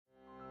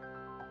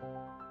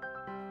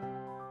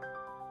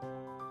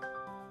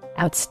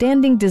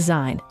Outstanding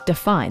design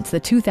defines the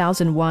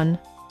 2001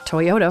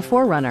 Toyota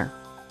 4Runner.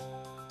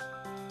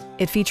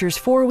 It features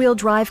four-wheel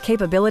drive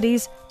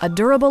capabilities, a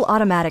durable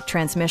automatic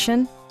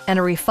transmission, and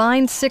a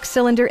refined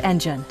six-cylinder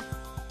engine.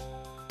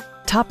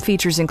 Top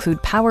features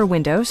include power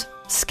windows,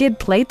 skid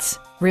plates,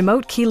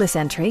 remote keyless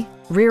entry,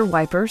 rear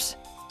wipers,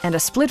 and a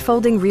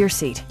split-folding rear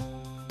seat.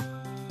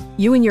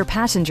 You and your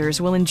passengers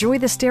will enjoy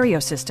the stereo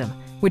system,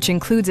 which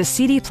includes a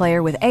CD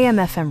player with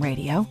AM/FM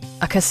radio,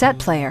 a cassette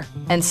player,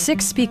 and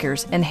 6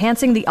 speakers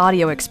enhancing the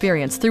audio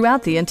experience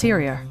throughout the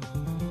interior.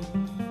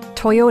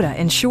 Toyota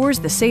ensures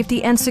the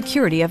safety and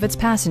security of its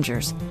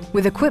passengers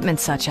with equipment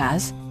such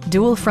as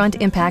dual front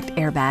impact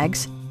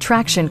airbags,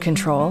 traction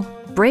control,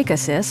 brake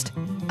assist,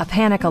 a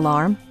panic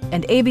alarm,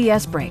 and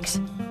ABS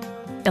brakes.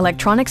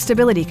 Electronic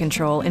stability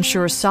control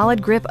ensures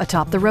solid grip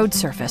atop the road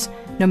surface,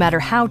 no matter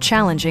how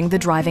challenging the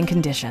driving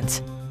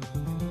conditions.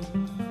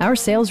 Our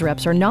sales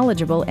reps are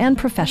knowledgeable and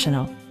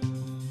professional.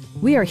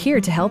 We are here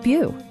to help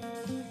you.